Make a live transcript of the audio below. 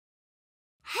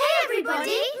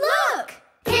Everybody, look!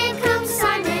 Here comes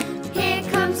Simon, here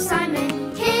comes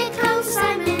Simon, here comes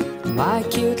Simon. My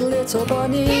cute little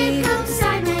bunny. Here comes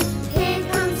Simon, here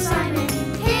comes Simon,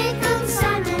 here comes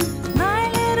Simon.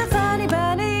 My little funny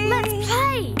bunny. Let's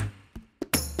play!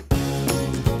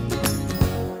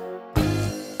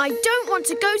 I don't want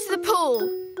to go to the pool.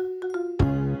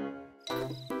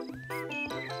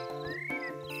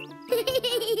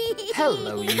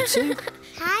 Hello, you two.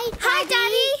 Hi,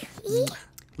 Daddy.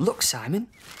 Look, Simon.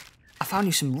 I found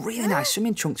you some really nice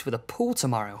swimming trunks for the pool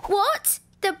tomorrow. What?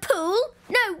 The pool?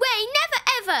 No way, never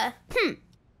ever.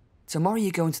 Tomorrow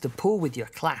you're going to the pool with your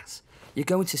class. You're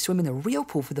going to swim in a real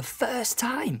pool for the first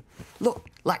time. Look,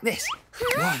 like this.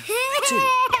 1, 2,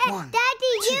 1.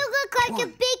 Daddy, two, you look like a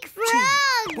one, big frog.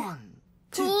 2, 1,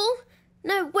 2. Pool?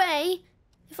 No way.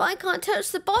 If I can't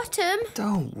touch the bottom.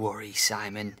 Don't worry,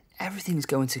 Simon. Everything's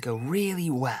going to go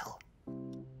really well.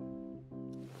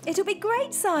 It'll be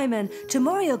great, Simon.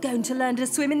 Tomorrow you're going to learn to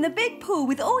swim in the big pool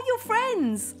with all your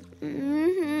friends.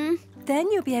 Mm-hmm.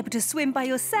 Then you'll be able to swim by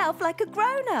yourself like a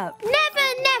grown-up.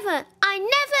 Never, never. I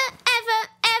never, ever,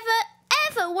 ever,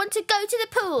 ever want to go to the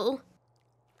pool.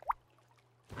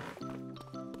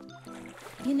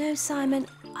 You know, Simon,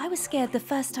 I was scared the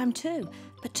first time too.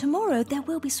 But tomorrow there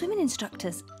will be swimming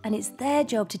instructors, and it's their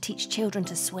job to teach children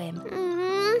to swim.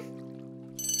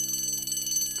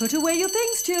 Put away your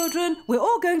things, children. We're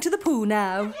all going to the pool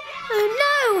now. Oh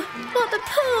no, not the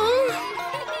pool.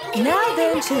 Now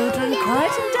then, children,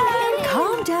 quieten down,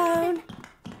 calm down.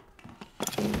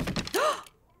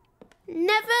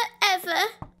 Never, ever.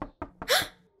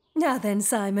 Now then,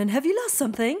 Simon, have you lost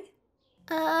something?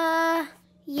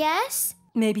 Yes?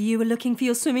 Maybe you were looking for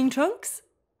your swimming trunks?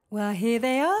 Well, here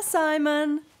they are,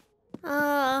 Simon.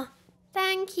 Oh,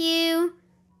 thank you.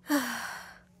 I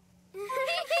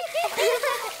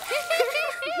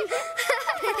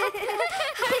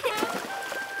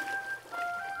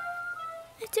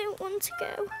don't want to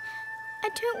go. I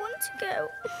don't want to go.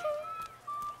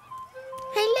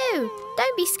 Hey, Lou,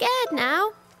 don't be scared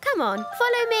now. Come on,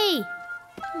 follow me.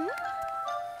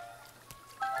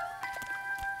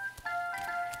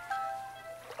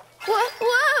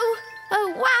 Whoa!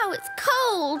 Oh, wow, it's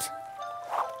cold.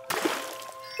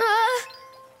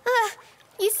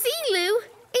 You see, Lou?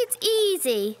 It's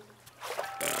easy.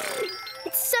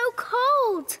 It's so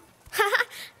cold.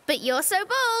 But you're so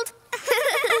bold.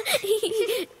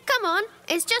 Come on,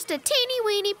 it's just a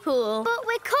teeny-weeny pool. But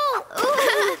we're cold.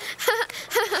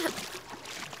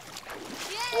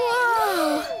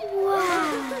 Whoa!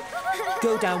 Wow.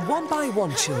 Go down one by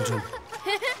one, children.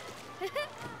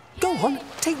 Go on,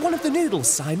 take one of the noodles,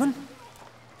 Simon.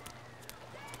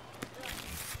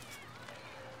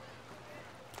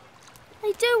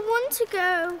 I don't want to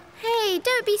go. Hey,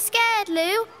 don't be scared,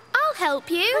 Lou. I'll help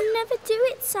you. I'll never do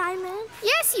it, Simon.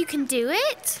 Yes, you can do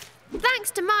it.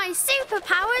 Thanks to my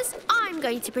superpowers, I'm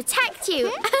going to protect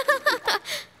you.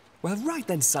 Well, right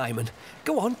then, Simon.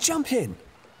 Go on, jump in.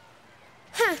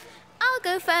 I'll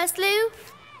go first, Lou.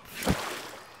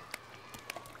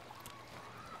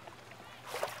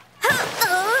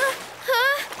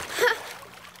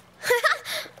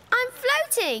 I'm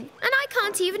floating, and I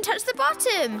can't even touch the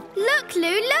bottom. Look,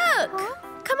 Lou, look. Huh?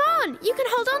 Come on, you can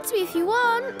hold on to me if you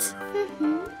want.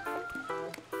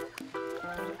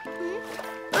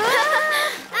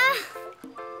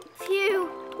 Phew.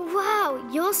 Wow,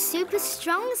 you're super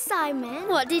strong, Simon.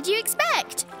 What did you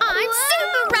expect? I'm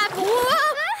super rapid.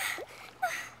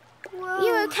 Whoa.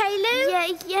 You okay, Lou?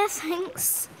 Yeah,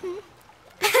 thanks.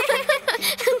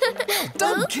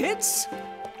 Done, kids.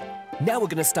 Now we're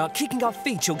going to start kicking our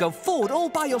feet. You'll go forward all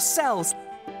by yourselves.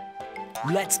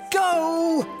 Let's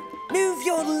go. Move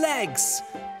your legs.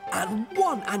 And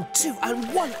 1 and 2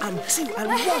 and 1 and 2 and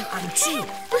 1 and 2.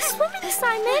 We're swimming,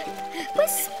 Simon. We're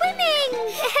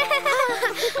swimming.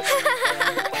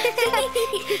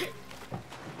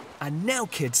 And now,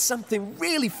 kids, something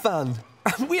really fun.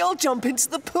 We all jump into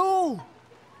the pool.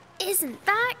 Isn't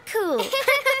that cool?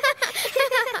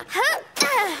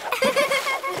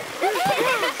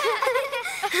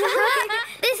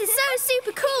 This is so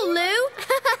super cool, Lou.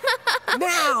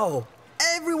 Now,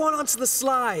 everyone onto the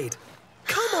slide.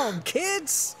 Come on,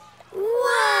 kids.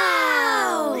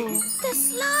 Wow! The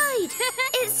slide!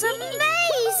 It's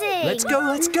amazing! Let's go,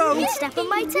 let's go. Step on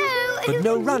my toe. But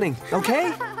no running,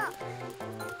 okay?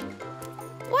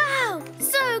 Wow!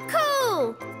 So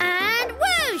cool! And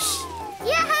whoosh!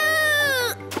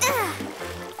 Yahoo!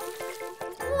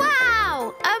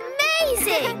 Wow!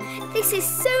 Amazing! This is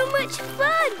so much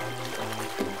fun.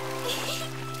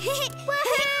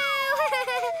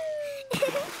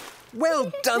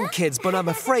 Well done, kids, but I'm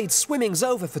afraid swimming's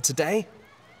over for today.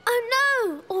 Oh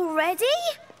no! Already?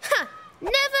 Huh!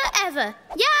 ever.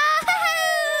 Yahoo!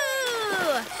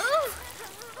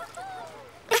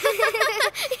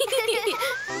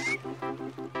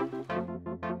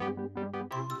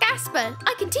 Gasper,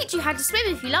 I can teach you how to swim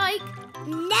if you like.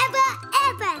 Never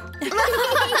ever.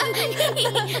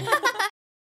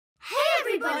 Hey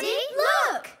everybody,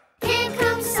 look! Here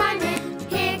comes Simon,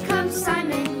 here comes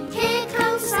Simon, here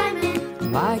comes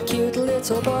Simon. My cute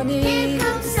little bunny. Here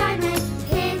comes Simon,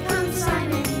 here comes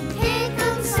Simon, here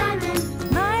comes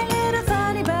Simon. My little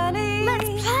funny bunny. Let's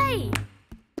play!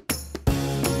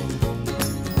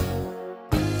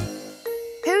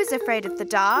 Who's afraid of the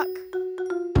dark?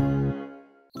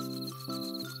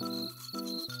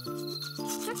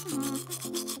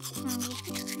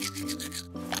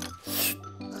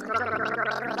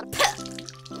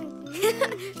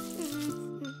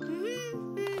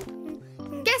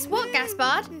 Guess what,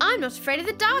 Gaspard? I'm not afraid of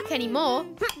the dark anymore.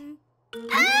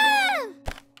 Oh!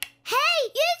 Hey,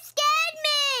 you scared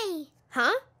me!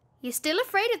 Huh? You're still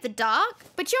afraid of the dark?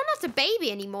 But you're not a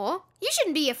baby anymore. You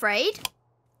shouldn't be afraid.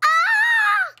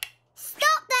 Ah!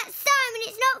 Stop that, Simon,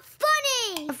 it's not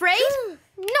funny! Afraid?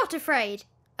 Not afraid.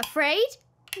 Afraid?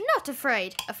 Not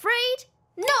afraid. Afraid?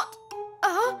 Not.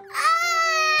 Ah!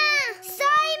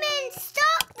 Simon,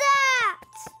 stop that!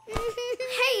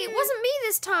 Hey, it wasn't me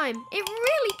this time. It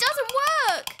really doesn't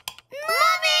work.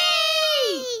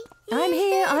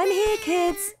 Mummy! I'm here,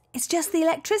 kids. It's just the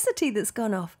electricity that's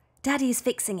gone off. Daddy's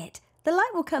fixing it. The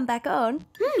light will come back on.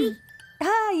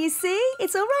 Ah, you see?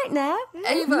 It's all right now.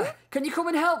 Ava, can you come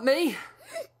and help me?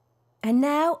 And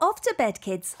now, off to bed,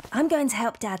 kids. I'm going to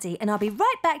help Daddy, and I'll be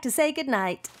right back to say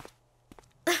goodnight.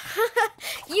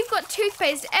 You've got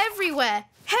toothpaste everywhere.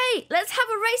 Hey, let's have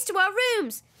a race to our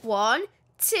rooms. 1,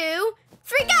 2,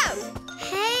 3, go!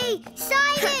 Hey,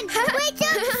 Simon! Wake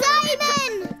up,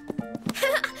 Simon!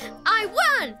 I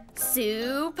won!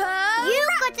 Super! You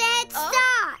got a head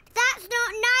start. That's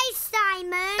not nice,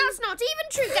 Simon. That's not even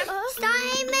true,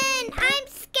 Simon, I'm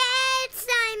scared,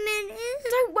 Simon.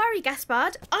 Don't worry,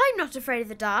 Gaspard. I'm not afraid of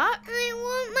the dark. I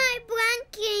want my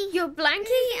blankie. Your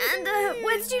blankie? And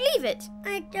where did you leave it?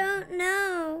 I don't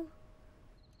know.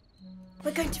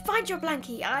 We're going to find your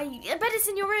blankie. I bet it's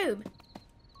in your room.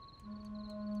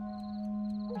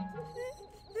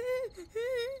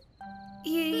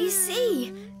 You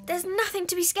see, there's nothing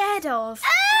to be scared of.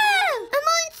 Oh! A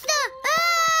monster!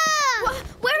 Oh!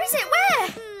 Where is it? Where?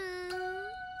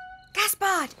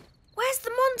 Gaspard, where's the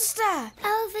monster?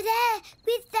 Over there,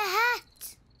 with the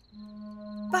hat.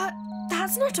 But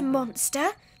that's not a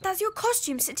monster. That's your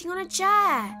costume sitting on a chair.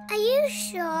 Are you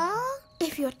sure?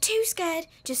 If you're too scared,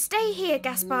 just stay here,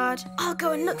 Gaspard. I'll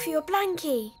go and look for your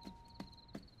blankie.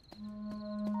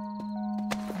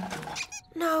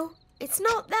 No, it's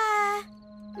not there.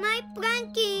 My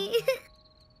blankie.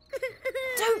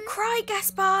 Don't cry,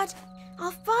 Gaspard.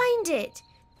 I'll find it.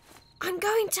 I'm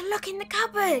going to look in the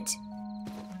cupboard.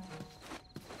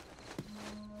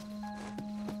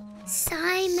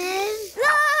 Simon.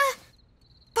 Ah!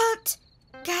 But,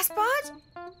 Gaspard?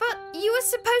 But you were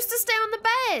supposed to stay on the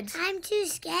bed. I'm too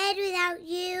scared without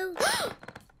you.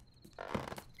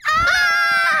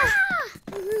 Ah!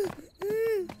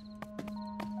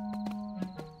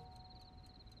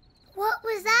 What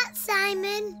was that,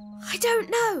 Simon? I don't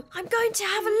know. I'm going to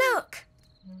have a look.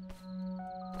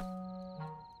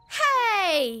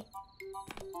 Hey!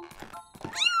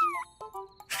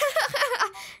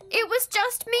 It was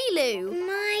just me, Lou.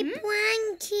 My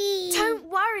blankie. Don't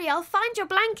worry, I'll find your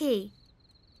blankie.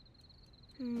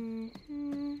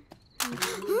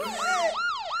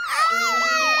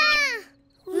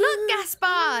 Look,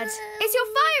 Gaspard! It's your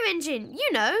fire engine.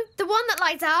 You know, the one that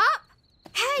lights up.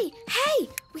 Hey,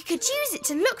 we could use it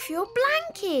to look for your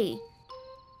blankie.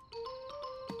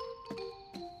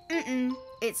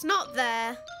 It's not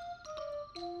there.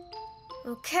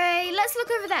 Okay, let's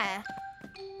look over there.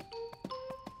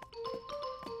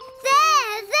 There!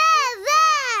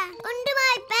 Under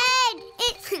my bed.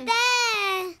 It's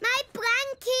there. My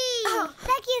blankie. Oh.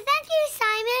 Thank you,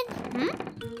 Simon.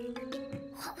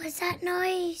 What was that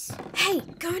noise? Hey,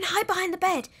 go and hide behind the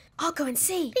bed. I'll go and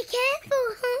see. Be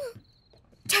careful, huh?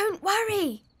 Don't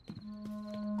worry.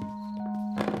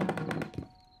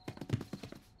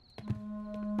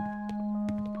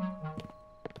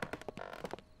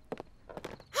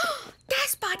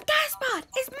 Gaspard!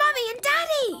 It's Mummy and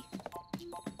Daddy!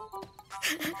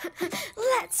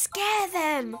 Let's scare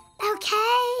them.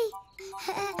 Okay.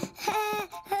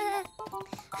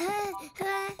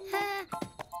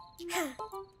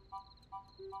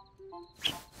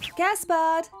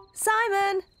 Gaspard!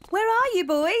 Simon! Where are you,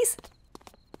 boys?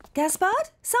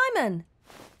 Gaspard? Simon?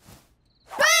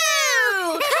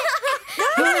 Boo!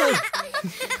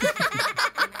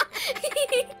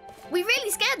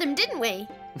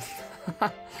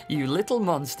 You little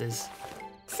monsters.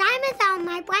 Simon found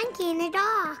my blankie in the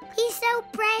dark. He's so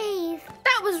brave.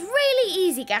 That was really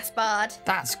easy, Gaspard.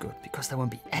 That's good, because there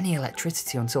won't be any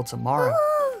electricity until tomorrow.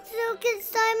 Ooh, so can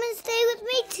Simon stay with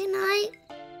me tonight?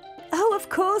 Oh, of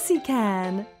course he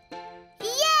can.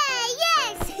 Yeah,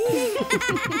 yes!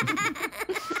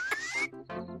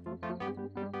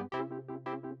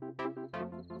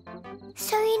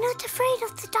 So you're not afraid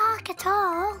of the dark at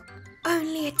all?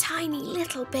 Only a tiny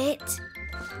little bit.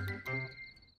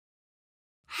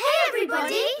 Hey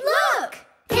everybody, look!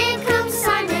 Here comes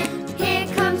Simon, here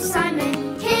comes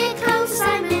Simon, here comes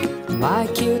Simon. My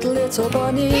cute little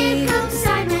bunny. Here comes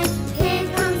Simon, here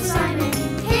comes Simon,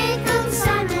 here comes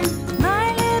Simon.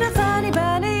 My little funny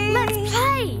bunny. Let's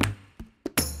play!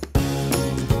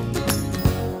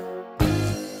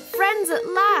 Friends at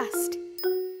last.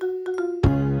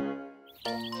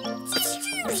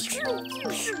 Super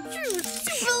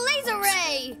laser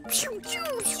ray!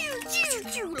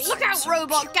 Look out,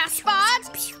 robot Gaspard!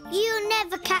 You'll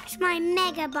never catch my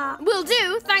Megabot. Will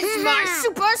do, thanks to my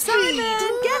super speed!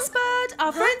 Simon, Gaspard,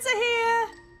 our friends are here.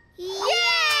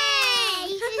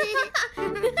 Yay!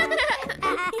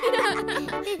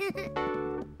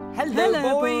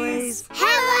 Hello, boys.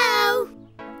 Hello!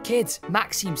 Kids,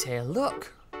 Maxime's here,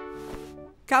 look.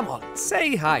 Come on,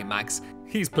 say hi, Max.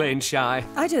 He's playing shy.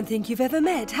 I don't think you've ever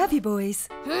met, have you, boys?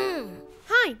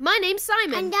 Hi, my name's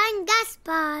Simon. And I'm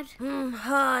Gaspard.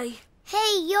 Hi.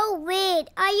 Hey, you're weird.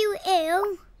 Are you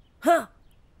ill? Huh.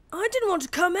 I didn't want to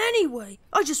come anyway.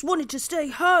 I just wanted to stay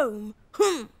home.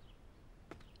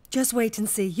 Just wait and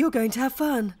see. You're going to have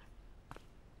fun.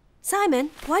 Simon,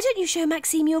 why don't you show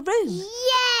Maxime your room? Yay!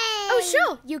 Oh,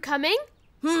 sure. You coming?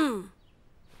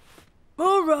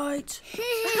 All right.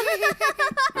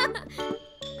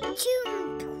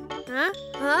 Huh?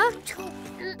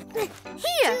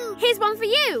 Here's one for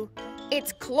you.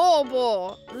 It's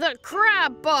Clawball, the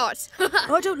crab bot.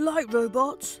 I don't like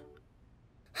robots.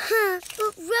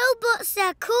 But robots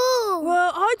are cool.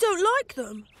 Well, I don't like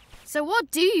them. So what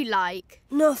do you like?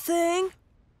 Nothing.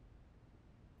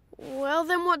 Well,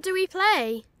 then what do we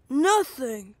play?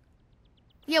 Nothing.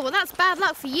 Yeah, well, that's bad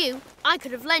luck for you. I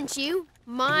could have lent you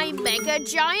my mega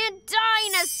giant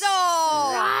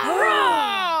dinosaur!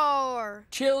 Roar!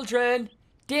 Children,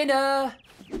 dinner.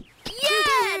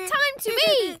 Yeah, time to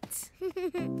eat!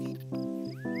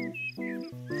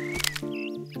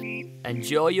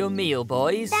 Enjoy your meal,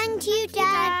 boys. Thank you,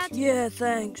 Dad. Yeah,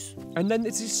 thanks. And then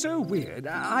this is so weird.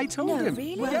 I told No, him.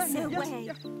 really? Yeah, No yeah, way.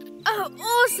 yeah. Oh,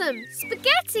 awesome!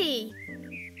 Spaghetti!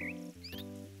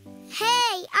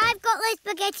 Hey, I've got less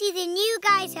spaghetti than you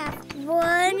guys have.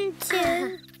 1,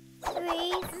 2,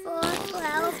 3, 4,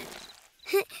 12.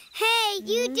 Hey,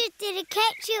 you just did a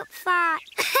ketchup fart.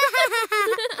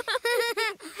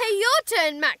 Hey, your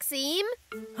turn, Maxime.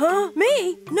 Huh?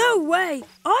 Me? No way.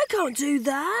 I can't do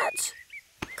that.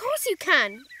 Of course you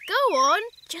can. Go on.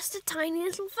 Just a tiny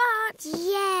little fart.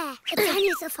 Yeah, a tiny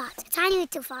little fart, a tiny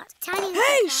little fart, a tiny little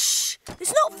Hey, fart. shh!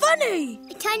 It's not funny.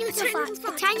 A tiny little fart, a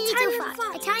tiny little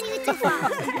fart, a tiny little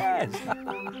fart. Yes.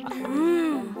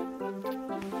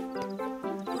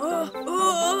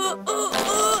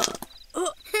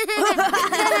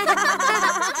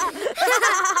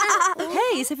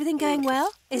 Hey, is everything going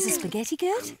well? Is the spaghetti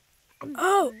good?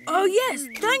 Oh yes,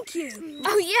 thank you.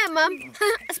 Oh, yeah, Mum.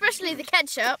 Especially the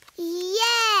ketchup.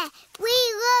 Yeah, we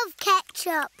love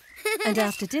ketchup. And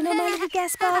after dinner, my little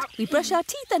Gaspard, we brush our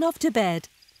teeth and off to bed.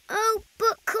 Oh,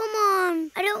 but come on.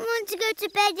 I don't want to go to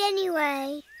bed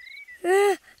anyway.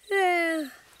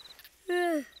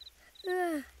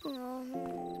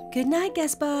 Good night,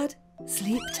 Gaspard.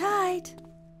 Sleep tight.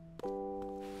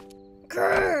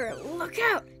 Grrr, look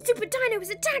out. Super Dino is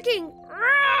attacking.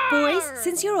 Boys,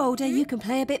 since you're older, you can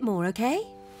play a bit more, okay?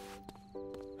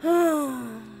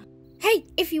 Hey,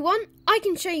 if you want, I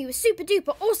can show you a super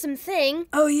duper awesome thing.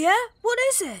 Oh yeah? What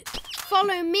is it?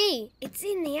 Follow me. It's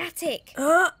in the attic.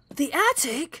 The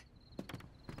attic?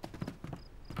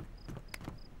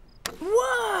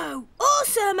 Whoa!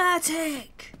 Awesome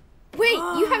attic! Wait,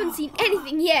 you haven't seen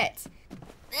anything yet.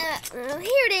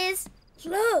 Here it is.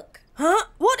 Look. Huh?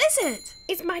 What is it?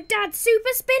 It's my dad's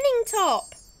super spinning top.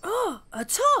 Oh, a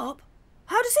top?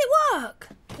 How does it work?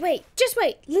 Wait, just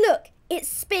wait. Look, it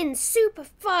spins super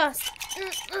fast.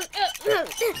 And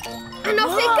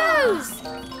off it goes.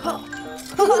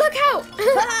 Look out.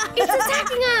 It's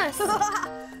attacking us.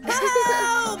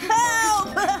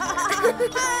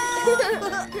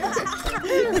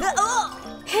 Help!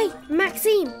 Hey,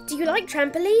 Maxime, do you like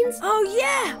trampolines? Oh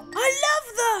yeah! I love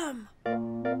them!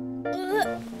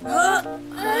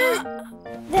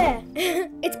 There.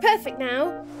 It's perfect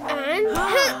now. And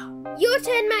your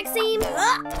turn, Maxime.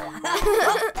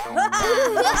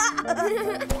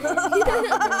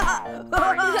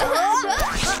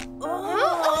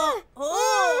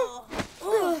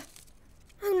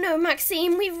 Oh no,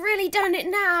 Maxime, we've really done it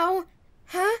now.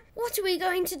 Huh? What are we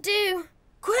going to do?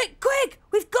 Quick, quick!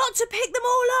 We've got to pick them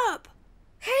all up!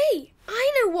 Hey,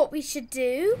 I know what we should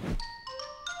do.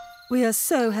 We are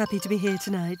so happy to be here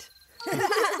tonight.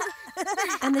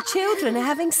 And the children are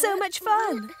having so much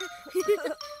fun.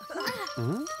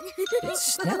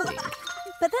 It's snowing.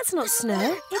 But that's not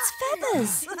snow, it's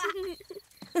feathers.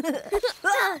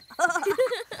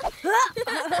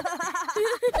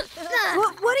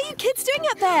 What are you kids doing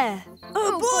up there?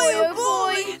 Oh boy, oh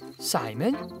boy!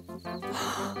 Simon?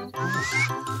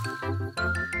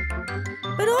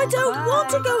 But I don't want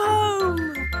to go home!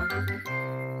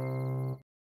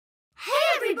 Hey,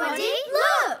 everybody,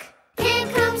 look! Here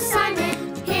comes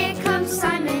Simon, here comes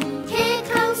Simon, here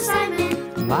comes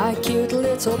Simon. My cute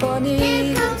little bunny.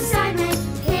 Here comes Simon,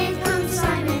 here comes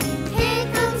Simon, here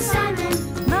comes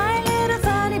Simon. My little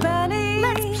funny bunny.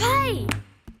 Let's play!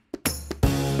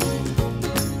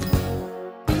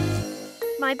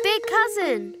 My big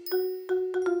cousin.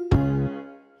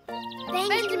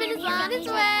 Benjamin is on his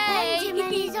way!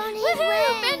 Benjamin is on his Woohoo,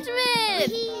 way! Benjamin!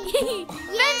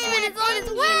 Benjamin is on his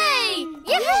way!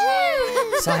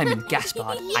 Yoo-hoo! Simon,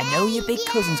 Gaspard, I know your big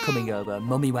cousin's coming over.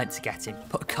 Mummy went to get him,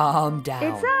 but calm down.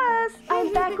 It's us.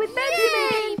 I'm back with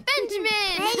Benjamin. Yay,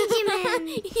 Benjamin!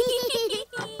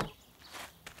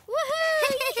 Woohoo!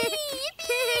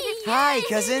 Hi,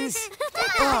 cousins.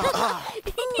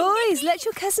 Boys, let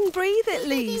your cousin breathe at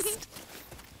least.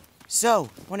 So,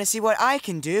 want to see what I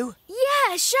can do?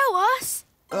 Yeah, show us.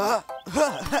 Wow!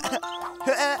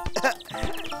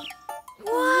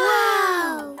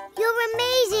 You're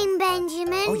amazing,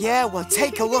 Benjamin. Oh yeah, well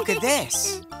take a look at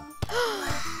this.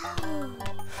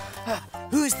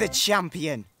 Who's the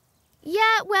champion?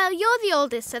 Yeah, well, you're the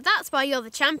oldest, so that's why you're the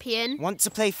champion. Want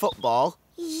to play football?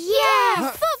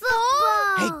 Yeah!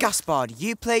 Football! Hey, Gaspard,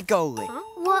 you play goalie.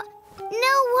 What? No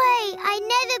way! I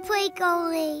never play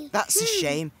goalie. That's a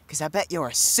shame, because I bet you're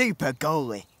a super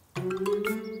goalie.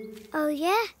 Oh,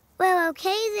 yeah? Well,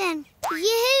 okay then.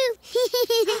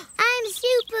 Yoo-hoo! I'm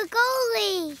super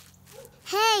goalie.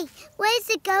 Hey, where's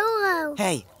the goal?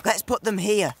 Hey, let's put them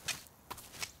here.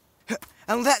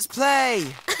 And let's play!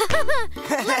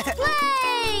 Let's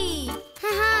play!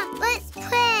 Haha, let's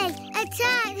play.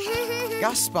 Attack.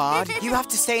 Gaspard, you have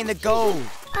to stay in the goal.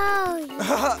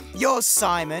 Oh, You're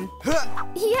Simon.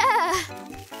 Yeah.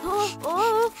 Oh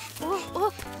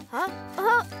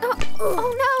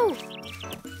no!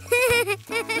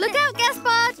 Look out,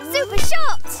 Gaspard! Super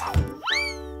shot!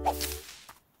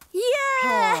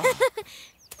 Yeah!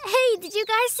 Hey, did you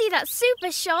guys see that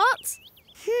super shot?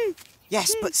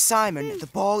 Yes, but Simon, the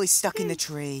ball is stuck in the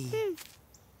tree.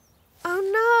 Oh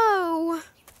no!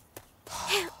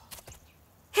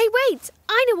 Hey, wait!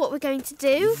 I know what we're going to do.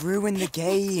 You've ruined the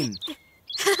game.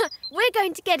 We're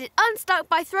going to get it unstuck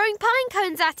by throwing pine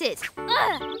cones at it.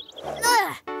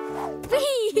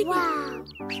 Whee! wow.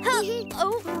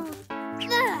 Oh.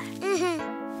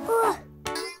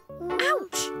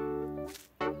 Ouch!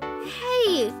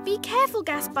 Hey, be careful,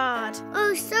 Gaspard.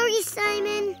 Oh, sorry,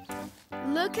 Simon.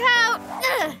 Look out!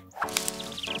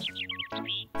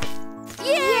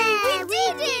 Yay, we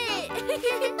did it!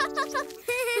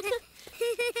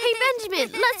 Hey, Benjamin,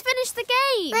 let's finish the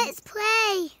game. Let's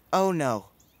play. Oh no,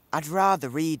 I'd rather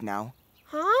read now.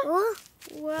 Huh? Oh,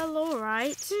 Well, all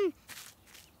right.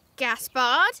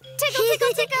 Gaspard, tickle,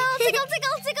 tickle, tickle, tickle,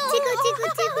 tickle, tickle. tickle, tickle,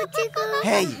 tickle, tickle.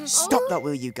 Hey, stop that,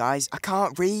 will you guys? I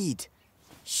can't read.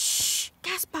 Shh,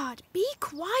 Gaspard, be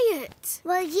quiet.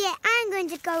 Well, yeah, I'm going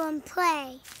to go and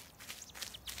play.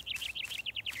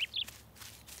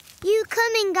 You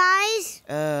coming, guys?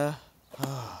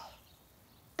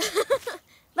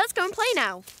 Let's go and play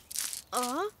now.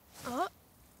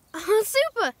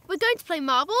 Super! We're going to play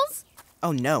marbles?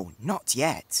 Oh no, not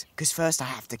yet. Because first I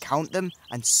have to count them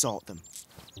and sort them.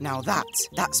 Now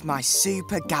that's my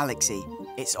super galaxy.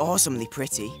 It's awesomely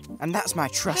pretty. And that's my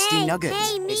trusty Hey, nugget.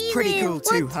 hey, It's Milu, pretty cool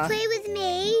too, want huh? to play with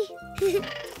me?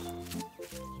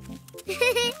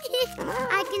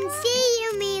 I can see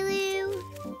you, Milu.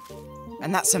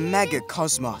 And that's a mega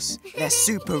cosmos. They're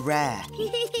super rare.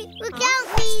 Look out,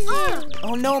 Milu.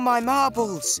 Oh no, my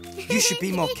marbles! You should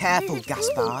be more careful,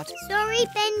 Gaspard. Sorry,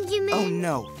 Benjamin. Oh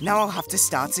no, now I'll have to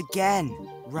start again.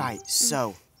 Right,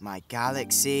 so, my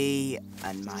galaxy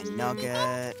and my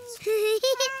nugget.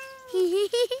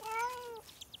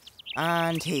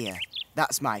 And here,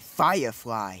 that's my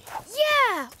firefly.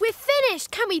 Yeah, we're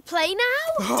finished. Can we play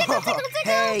now? Tickle, tickle,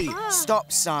 tickle. Hey,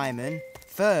 stop, Simon.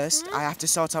 First, I have to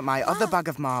sort out my other bag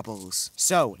of marbles.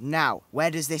 So, now,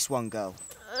 where does this one go?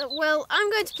 Well,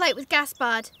 I'm going to play it with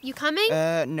Gaspard. You coming?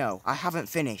 No, I haven't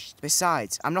finished.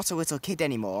 Besides, I'm not a little kid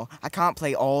anymore. I can't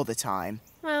play all the time.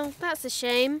 Well, that's a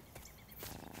shame.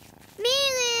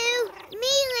 Milu!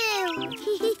 Milu!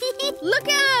 Look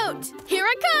out! Here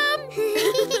I come!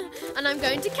 And I'm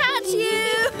going to catch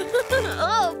you!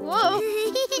 Oh, whoa!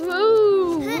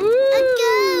 A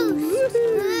ghost!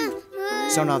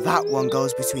 So now that one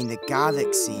goes between the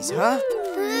galaxies, huh?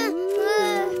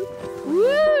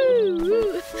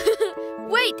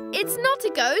 Wait, it's not a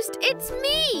ghost, it's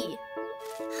me!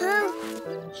 Huh?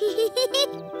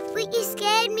 But you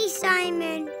scared me,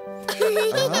 Simon.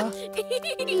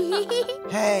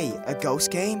 Hey, a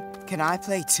ghost game? Can I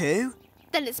play too?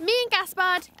 Then it's me and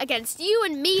Gaspard against you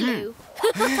and Milu.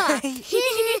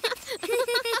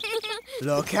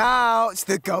 Look out,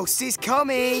 the ghost is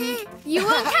coming. You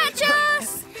won't catch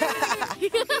us!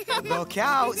 Look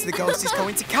out, the ghost is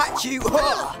going to catch you.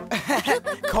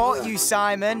 Caught you,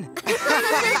 Simon.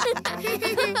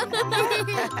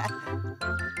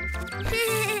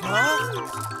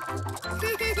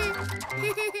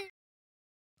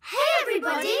 Hey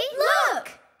everybody, look!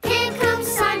 Here comes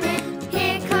Simon,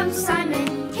 here comes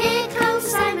Simon, here comes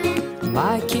Simon.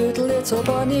 My cute little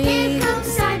bunny. Here comes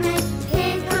Simon,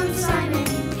 here comes Simon,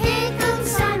 here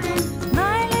comes Simon.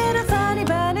 My little funny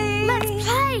bunny. Let's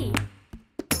play!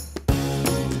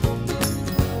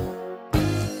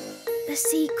 The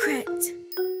secret.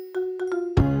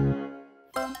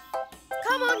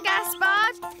 Come on,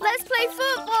 Gaspard, let's play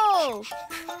football!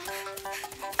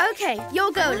 Okay,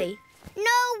 you're goalie.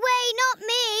 No way, not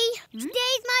me.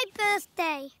 Today's my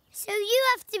birthday. So you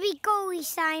have to be goalie,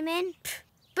 Simon.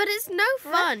 But it's no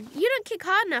fun. You don't kick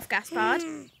hard enough, Gaspard.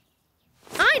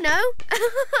 I know.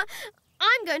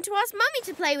 I'm going to ask Mummy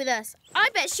to play with us. I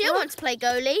bet she'll want to play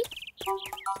goalie.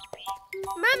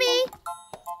 Mummy!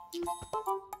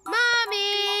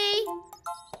 Mummy!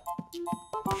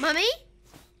 Mummy?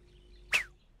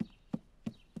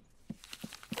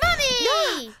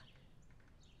 Mummy!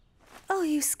 Oh,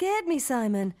 you scared me,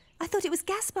 Simon. I thought it was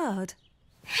Gaspard.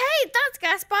 Hey, that's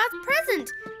Gaspard's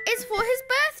present. It's for his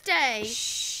birthday.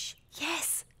 Shh.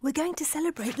 Yes, we're going to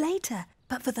celebrate later.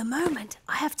 But for the moment,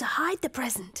 I have to hide the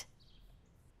present.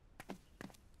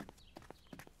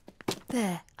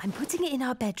 There, I'm putting it in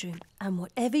our bedroom. And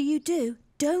whatever you do,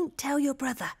 don't tell your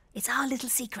brother. It's our little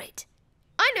secret.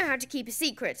 I know how to keep a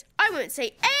secret. I won't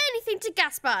say anything to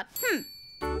Gaspard.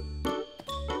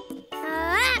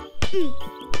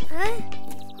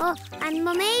 Oh, and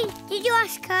Mummy, did you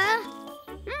ask her?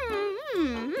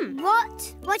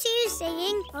 What? What are you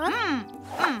saying?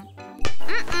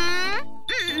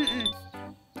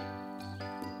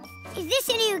 Is this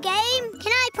a new game?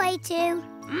 Can I play too?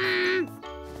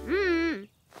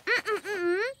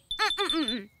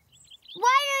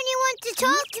 Why don't you want to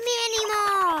talk to me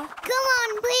anymore? Come on,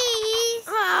 please.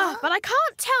 But I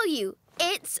can't tell you.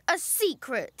 It's a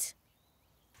secret.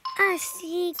 A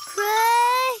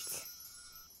secret?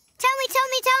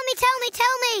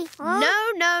 Tell me.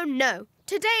 No.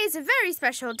 Today is a very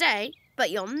special day, but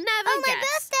you'll never guess. My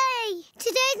birthday!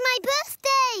 Today's my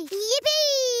birthday!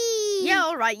 Yippee! Yeah,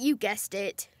 all right, you guessed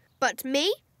it. But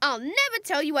me, I'll never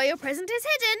tell you where your present is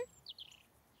hidden.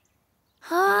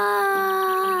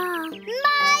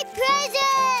 My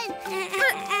present!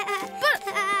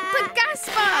 But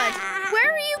Gaspard,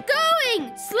 where are you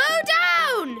going? Slow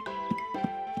down!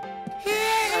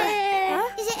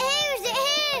 Is it here?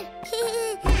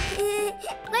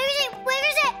 Where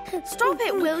is it? Stop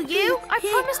it, will you? I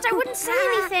promised I wouldn't say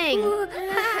anything.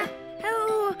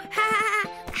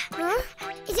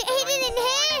 Is it hidden in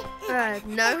here?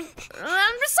 No.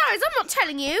 And besides, I'm not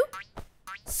telling you.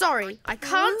 Sorry, I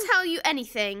can't tell you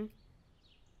anything.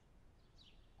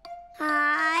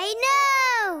 I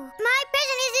know! My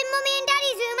present is in Mummy and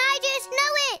Daddy's room. I just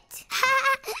know it.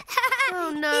 Oh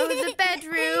no, the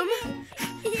bedroom.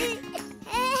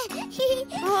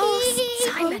 Oh,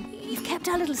 Simon, you've kept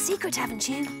our little secret, haven't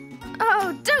you?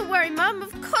 Oh, don't worry, Mum.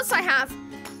 Of course I have.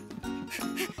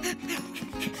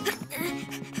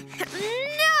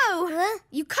 No!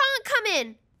 You can't come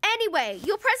in. Anyway,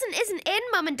 your present isn't in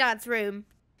Mum and Dad's room.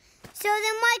 So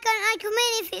then why can't I come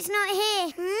in if it's not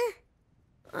here?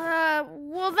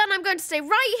 Well then I'm going to stay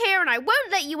right here and I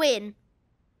won't let you in.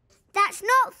 That's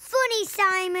not funny,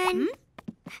 Simon.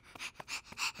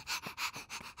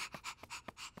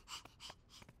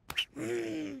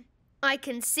 I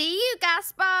can see you,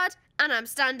 Gaspard, and I'm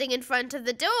standing in front of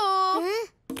the door.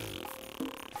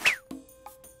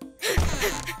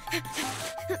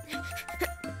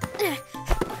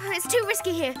 It's too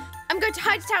risky here. I'm going to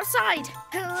hide it outside.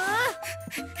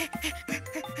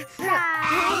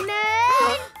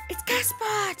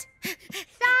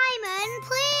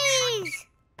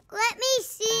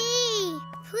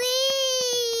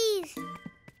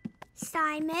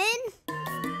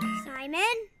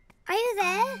 Are you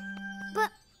there?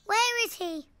 But where is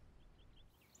he?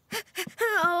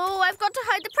 Oh, I've got to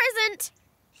hide the present.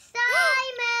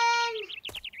 Simon!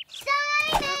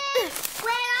 Simon!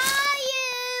 Where are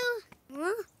you?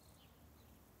 Huh?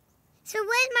 So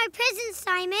where's my present,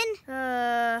 Simon?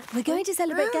 We're going to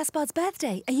celebrate Gaspard's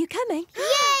birthday. Are you coming?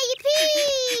 Yay,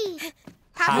 yippee!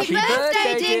 Happy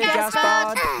birthday, dear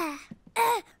Gaspard.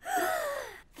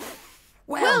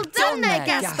 Well done there,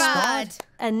 Gaspard.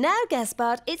 And now,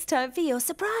 Gaspard, it's time for your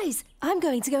surprise. I'm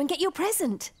going to go and get your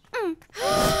present.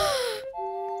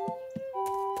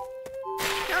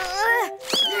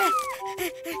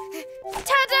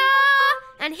 Ta-da!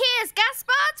 And here's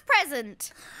Gaspard's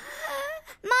present.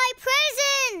 My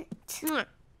present! My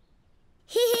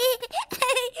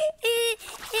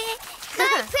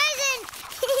present!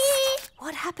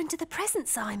 What happened to the present,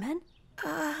 Simon?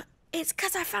 It's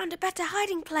because I found a better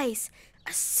hiding place.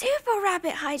 A super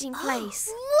rabbit hiding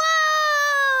place.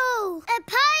 Whoa! A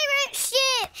pirate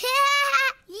ship!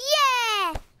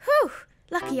 Yeah! Whew!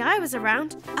 Lucky I was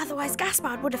around. Otherwise,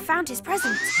 Gaspard would have found his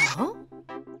present. Huh?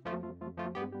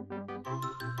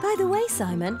 By the way,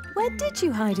 Simon, where did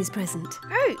you hide his present?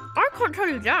 Hey, I can't tell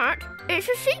you that. It's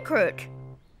a secret.